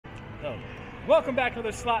So, welcome back to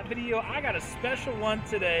another slot video. I got a special one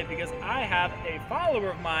today because I have a follower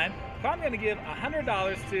of mine who I'm going to give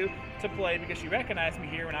 $100 to play because she recognized me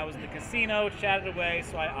here when I was in the casino, chatted away,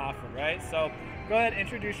 so I offered, right? So, go ahead,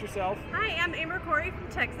 introduce yourself. Hi, I'm Amber Corey from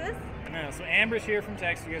Texas. So Amber's here from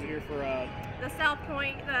Texas. You guys are here for the South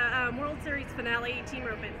Point, the World Series finale team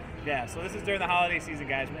open. Yeah, so this is during the holiday season,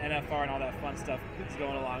 guys, when NFR and all that fun stuff is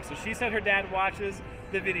going along. So she said her dad watches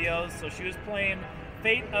the videos, so she was playing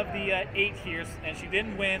Fate of the 8 here, and she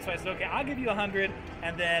didn't win, so I said, okay, I'll give you 100,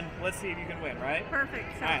 and then let's see if you can win, right?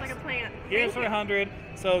 Perfect. Sounds like a plan. Here's her 100.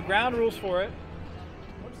 So ground rules for it.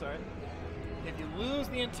 Oops, sorry. If you lose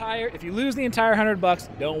the entire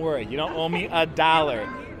 $100, don't worry. You don't owe me $1.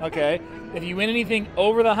 Okay. If you win anything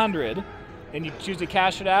over the 100, and you choose to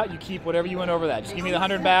cash it out, you keep whatever you win over that. Just give me the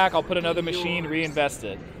 100 back. I'll put another machine, reinvest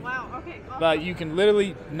it. Wow. Okay. Awesome. But you can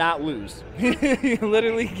literally not lose. You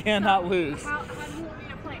literally cannot lose. How do you want me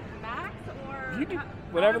to play? Max or You do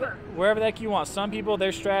wherever the heck you want. Some people,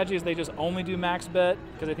 their strategy is they just only do max bet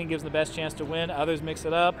because they think it gives them the best chance to win. Others mix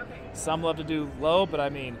it up. Okay. Some love to do low, but I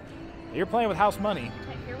mean, you're playing with house money.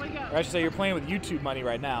 Okay, here we go. Or I should say you're playing with YouTube money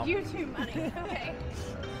right now. YouTube money. Okay.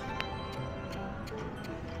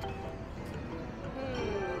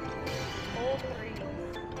 All three.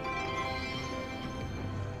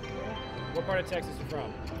 What part of Texas are you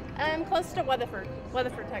from? I'm close to Weatherford,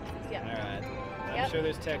 Texas. Yeah. All right. I'm Yep. sure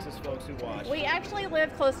there's Texas folks who watch. We actually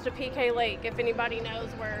live close to PK Lake. If anybody knows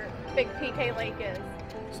where Big PK Lake is.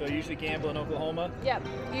 So you usually gamble in Oklahoma? Yep.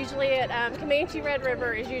 Usually at Comanche Red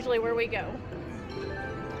River is usually where we go.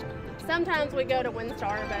 Sometimes we go to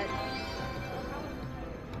Windstar, but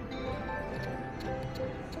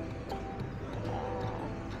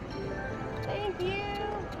thank you. Here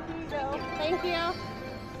you go. Thank you.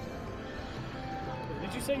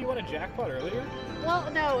 Did you say you won a jackpot earlier? Well,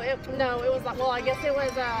 no, it was like, well, I guess it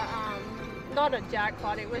was not a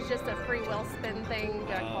jackpot. It was just a free will spin thing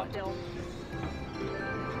jackpot deal.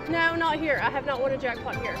 No, not here. I have not won a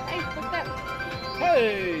jackpot here. Hey, look at that.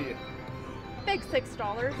 Hey! Big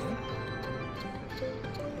 $6.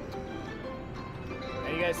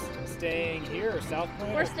 Are you guys staying here or South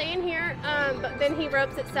Point? We're staying here, but then he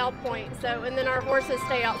ropes at South Point. So, and then our horses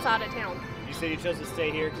stay outside of town. You said you chose to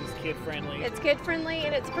stay here because it's kid friendly. It's kid friendly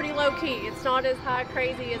and it's pretty low key. It's not as high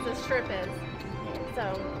crazy as this strip is.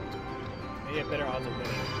 So. You have better odds of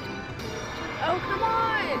winning. Oh, come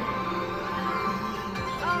on!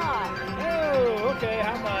 God. Oh, okay.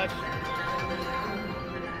 How much?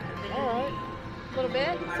 All right. A little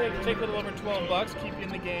bit. Take a little over $12. Keep you in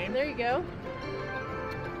the game. There you go.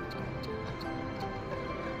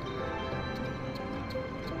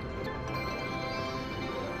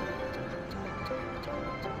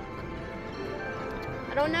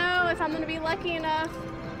 I don't know if I'm going to be lucky enough.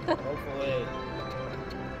 Hopefully.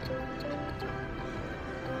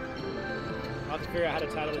 I'll have to figure out how to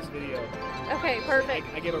title this video. Okay, perfect.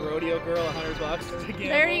 I give a rodeo girl $100 to gamble.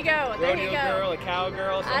 There you go. There rodeo you go. girl, a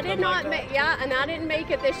cowgirl. I did not like make, yeah, and I didn't make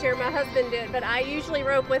it this year. My husband did, but I usually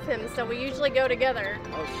rope with him, so we usually go together.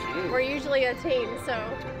 Oh shoot. We're usually a team, so.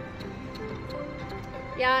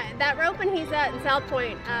 Yeah, that roping he's at in South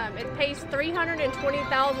Point, it pays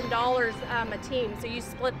 $320,000 a team, so you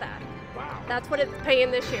split that. Wow. That's what it's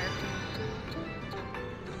paying this year.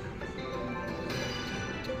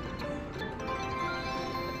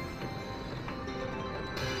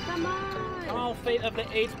 Come on. Come on, Fate of the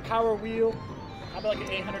 8th power wheel. How about like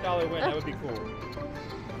an $800 win? That would be cool.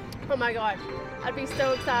 Oh my gosh, I'd be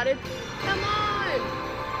so excited. Come on.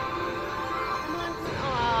 Come on.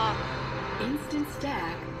 Aw. Instant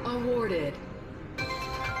stack awarded.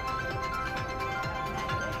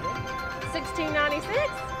 $16.96.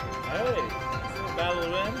 Hey, this is a battle to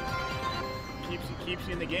win. Keeps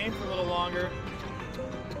you in the game for a little longer.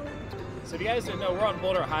 So if you guys didn't know, we're on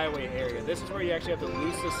Boulder Highway area. This is where you actually have the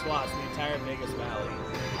loosest slots in the entire Vegas Valley.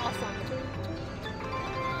 Awesome.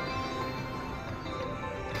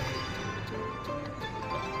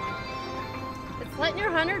 It's letting your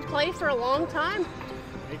 100 play for a long time.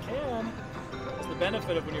 It can. That's the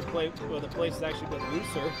benefit of when the place is actually a bit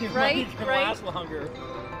looser. Your Right, money can right. last longer. You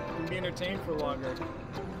can be entertained for longer.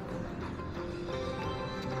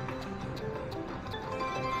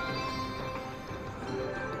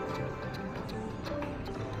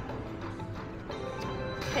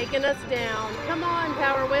 Taking us down. Come on,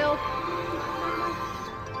 Power Wheel.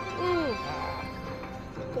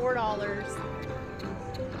 $4.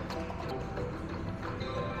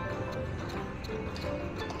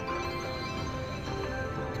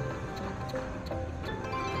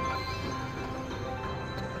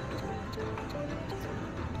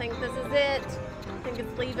 I think this is it. I think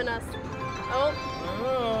it's leaving us. Oh.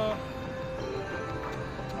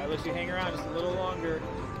 I'll let you hang around just a little longer.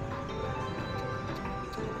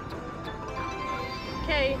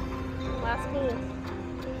 Okay, last pool.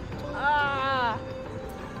 Ah,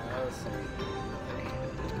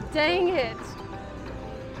 dang it.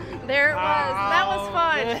 There it was. That was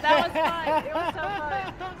fun. That was fun. It was so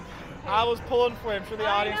fun. I was pulling for him. I'm sure the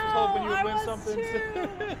audience was hoping you would win something.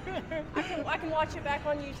 I can watch it back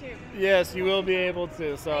on YouTube. Yes, you will be able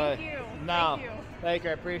to. So Thank you. No, Thank you. Thank you.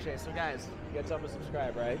 I appreciate it. So guys, you got to tell them to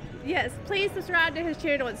subscribe, right? Yes, please subscribe to his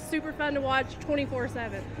channel. It's super fun to watch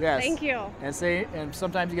 24/7. Yes. Thank you. And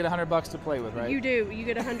sometimes you get $100 to play with, right? You do. You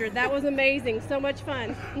get 100. That was amazing. So much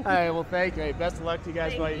fun. All right. Well, thank you. Hey, best of luck to you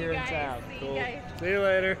guys Thank while you you're here in guys. town. See you guys. See you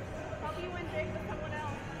later. Hope you win big with someone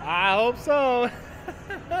else. I hope so.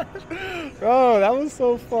 Oh, that was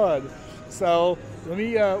so fun. So let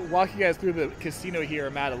me walk you guys through the casino here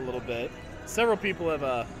I'm at a little bit. Several people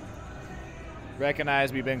have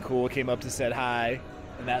recognized me, been cool, came up to said hi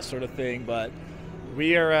and that sort of thing. But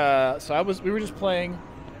we are we were just playing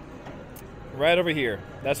right over here.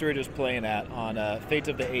 That's where we were just playing at on Fate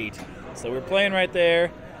of the 8. So we're playing right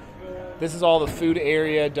there. This is all the food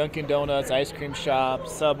area: Dunkin' Donuts, ice cream shop,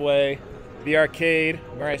 Subway. The arcade.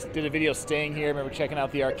 Remember I did a video staying here. I remember checking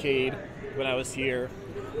out the arcade when I was here.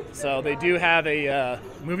 So they do have a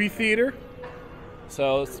movie theater.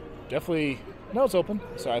 So it's definitely, no, it's open.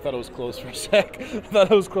 Sorry, I thought it was closed for a sec. I thought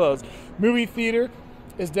it was closed. Movie theater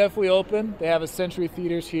is definitely open. They have a Century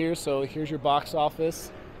Theaters here. So here's your box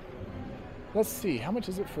office. Let's see, how much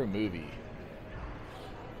is it for a movie?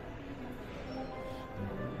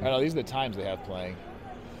 I don't know, these are the times they have playing.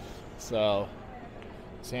 So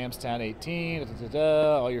Sam's Town 18,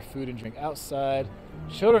 all your food and drink outside.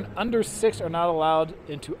 Children under 6 are not allowed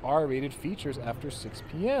into R-rated features after 6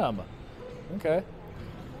 p.m. Okay.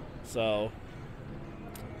 So,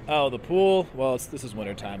 oh, the pool, well, this is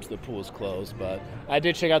winter time, so the pool is closed, but I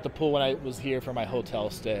did check out the pool when I was here for my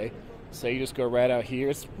hotel stay. So you just go right out here.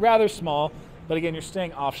 It's rather small, but again, you're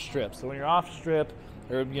staying off strip. So when you're off strip,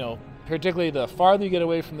 or, particularly the farther you get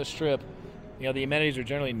away from the strip, the amenities are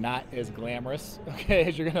generally not as glamorous, okay,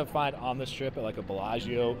 as you're going to find on the strip at like a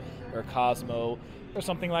Bellagio or Cosmo or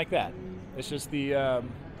something like that. It's just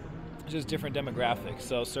just different demographics,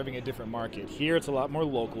 so serving a different market. Here it's a lot more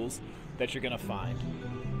locals that you're going to find.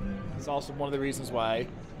 It's also one of the reasons why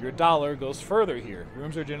your dollar goes further here.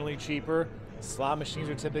 Rooms are generally cheaper, slot machines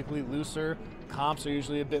are typically looser, comps are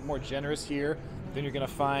usually a bit more generous here than you're going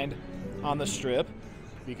to find on the strip,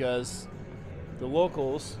 because the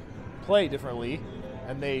locals play differently,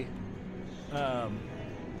 and they are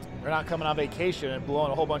not coming on vacation and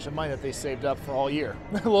blowing a whole bunch of money that they saved up for all year.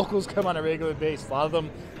 Locals come on a regular basis. A lot of them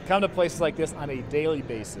come to places like this on a daily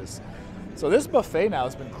basis. So this buffet now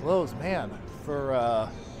has been closed, man, for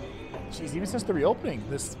even since the reopening,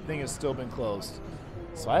 this thing has still been closed.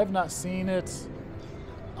 So I have not seen it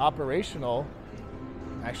operational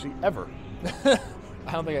actually ever.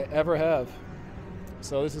 I don't think I ever have.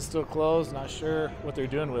 So this is still closed. Not sure what they're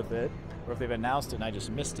doing with it, or if they've announced it and I just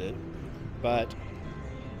missed it. But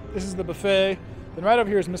this is the buffet. Then right over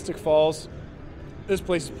here is Mystic Falls. This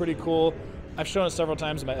place is pretty cool. I've shown it several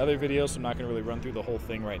times in my other videos, so I'm not going to really run through the whole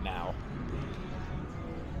thing right now.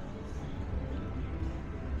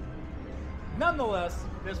 Nonetheless,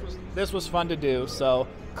 this was fun to do. So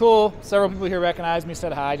cool. Several people here recognized me,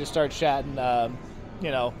 said hi, just started chatting,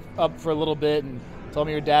 up for a little bit, and told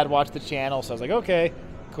me your dad watched the channel. So I was like, okay,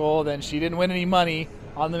 cool. Then she didn't win any money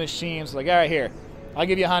on the machine. So like, all right, here, I'll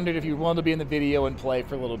give you 100 if you're willing to be in the video and play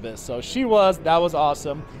for a little bit. So that was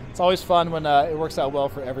awesome. It's always fun when it works out well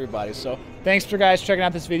for everybody. So thanks for guys checking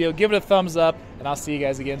out this video. Give it a thumbs up, and I'll see you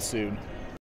guys again soon.